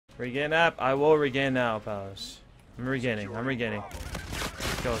Regain app. I will regain now, pals. I'm regaining. I'm regaining.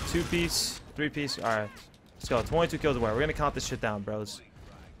 Let's go. 2-piece. 3-piece. Alright. Let's go. 22 kills away. We're gonna count this shit down, bros.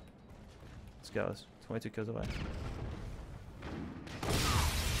 Let's go. 22 kills away.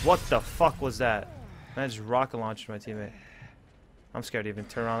 What the fuck was that? Man just rocket launched my teammate. I'm scared to even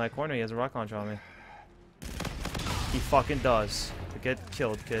turn around that corner. He has a rocket launcher on me. He fucking does. Get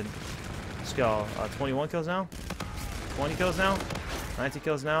killed, kid. Let's go. 21 kills now. 20 kills now. 19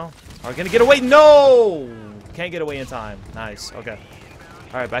 kills now. Are we gonna get away? No! Can't get away in time. Nice. Okay.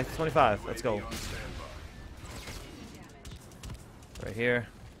 Alright, back to 25. Let's go. Right here.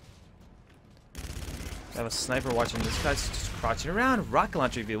 I have a sniper watching. This guy's just crouching around. Rocket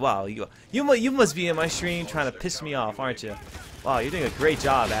launcher view. Wow, you must be in my stream trying to piss me off, aren't you? Wow, you're doing a great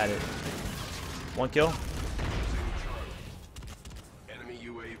job at it. 1 kill.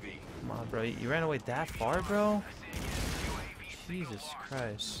 Come on, bro. You ran away that far, bro? Jesus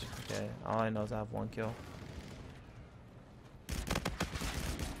Christ. Okay, all I know is I have 1 kill.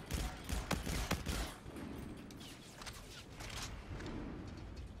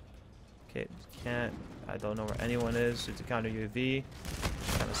 Okay, can't. I don't know where anyone is. It's a counter UAV.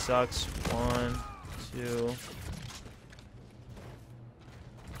 Kind of sucks. 1, 2.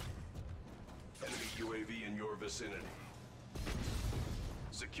 Enemy UAV in your vicinity.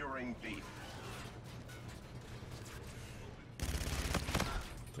 Securing B.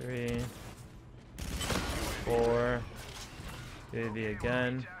 3, 4. UAV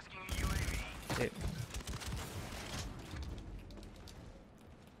again. Okay.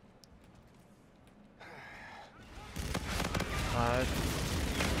 5,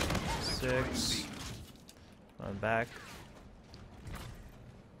 6. I'm back.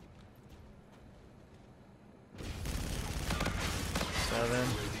 7.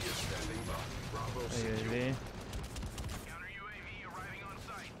 UAV.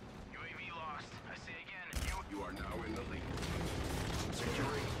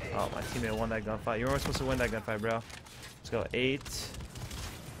 Oh, my teammate won that gunfight. You weren't supposed to win that gunfight, bro. Let's go. 8.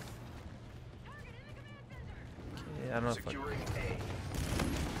 Okay, I don't know if I...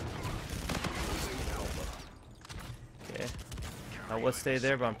 Okay. I would stay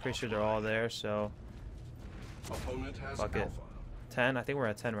there, but I'm pretty sure they're all there, so... Fuck it. 10. I think we're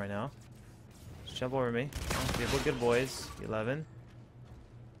at 10 right now. Just jump over me. Okay, we're good boys. 11.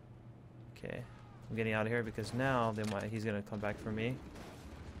 Okay. I'm getting out of here because now he's gonna come back for me.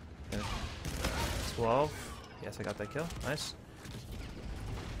 12. Yes, I got that kill. Nice.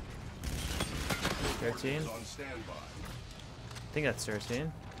 13. I think that's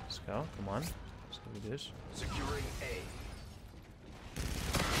 13. Let's go. Come on. Let's go do this.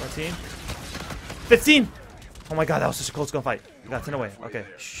 14. 15. Oh my god, that was such a close gunfight. We got 10 away. Okay.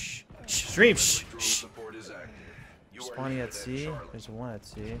 Shh. Shh. Stream. Shh. Shh. Spawning at C. There's one at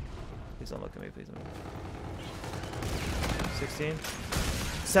C. Please don't look at me. Please don't look at me. 16.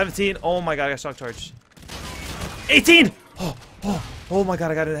 17. Oh my god, I got shock charged. 18. Oh my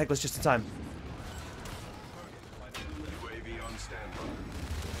god, I got in the heckless just in time.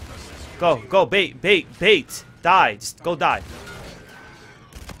 Go, bait. Die. Just go die.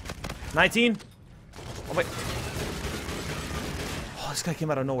 19. Oh my. Oh, this guy came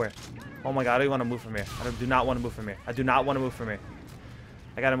out of nowhere. Oh my god, I don't want to move from here. I do not want to move from here. I do not want to move from here.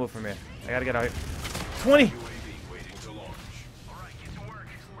 I gotta move from here. I gotta get out here. 20. 5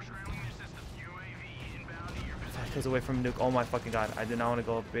 kills away from Nuke. Oh my fucking god. I did not want to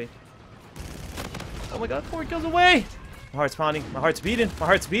go up B. Oh my god, 4 kills away. My heart's pounding. My heart's beating. My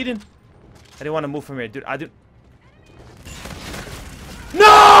heart's beating. I didn't want to move from here, dude.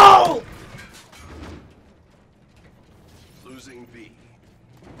 No! Losing B.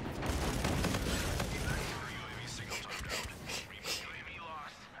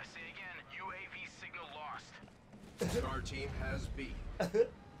 Our team has B.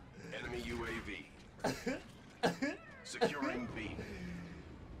 Enemy UAV. Securing B.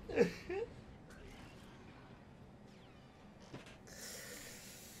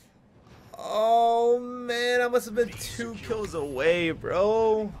 Oh man, I must have been 2 kills away,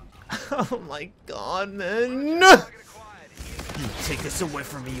 bro. Oh my god, man. You take this away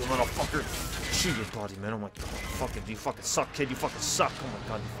from me, you little fucker. Shoot your body, man. Oh my god. Fucking, you fucking suck, kid. You fucking suck. Oh my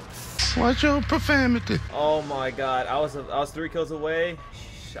god. Watch your profanity. Oh my god. I was 3 kills away.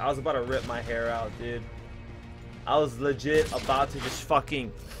 I was about to rip my hair out, dude. I was legit about to just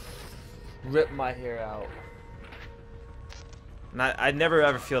fucking rip my hair out. And I never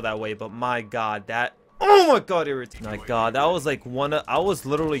ever feel that way, but my god, that... Oh my god, my god, that was like I was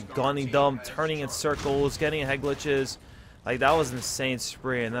literally gunning them, turning in circles, getting head glitches. Like, that was an insane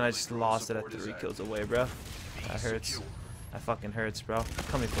spree, and then I just lost it at 3 kills away, bro. That hurts. That fucking hurts, bro.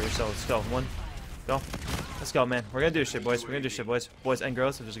 Coming for yourself. Let's go. One. Go. Let's go, man. We're gonna do this shit, boys. We're gonna do this shit, boys. Boys and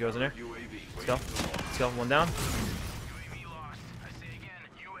girls. If there's girls in there. Let's go. Let's go. One down.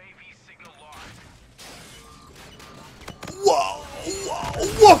 Whoa! Whoa!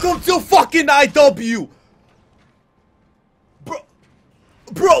 Welcome to fucking IW!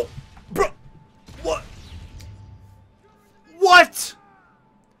 Bro! What? What?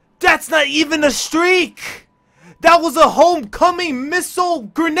 That's not even a streak! That was a homecoming missile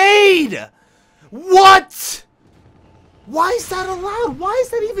grenade! What? Why is that allowed? Why is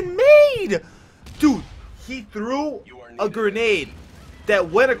that even made? Dude, he threw a grenade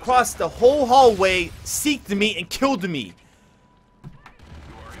that went across the whole hallway, seeked me, and killed me.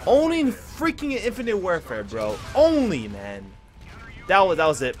 Only in freaking Infinite Warfare, bro. Only, man. That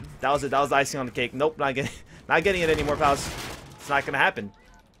was it. That was the icing on the cake. Nope, not getting it anymore, pals. It's not gonna happen.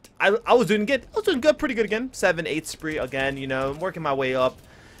 I was doing good. I was doing good, pretty good again. 7-8 spree again. You know, working my way up,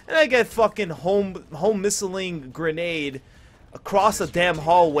 and I get fucking home missiling grenade across a damn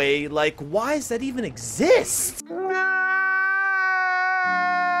hallway. Like, why does that even exist?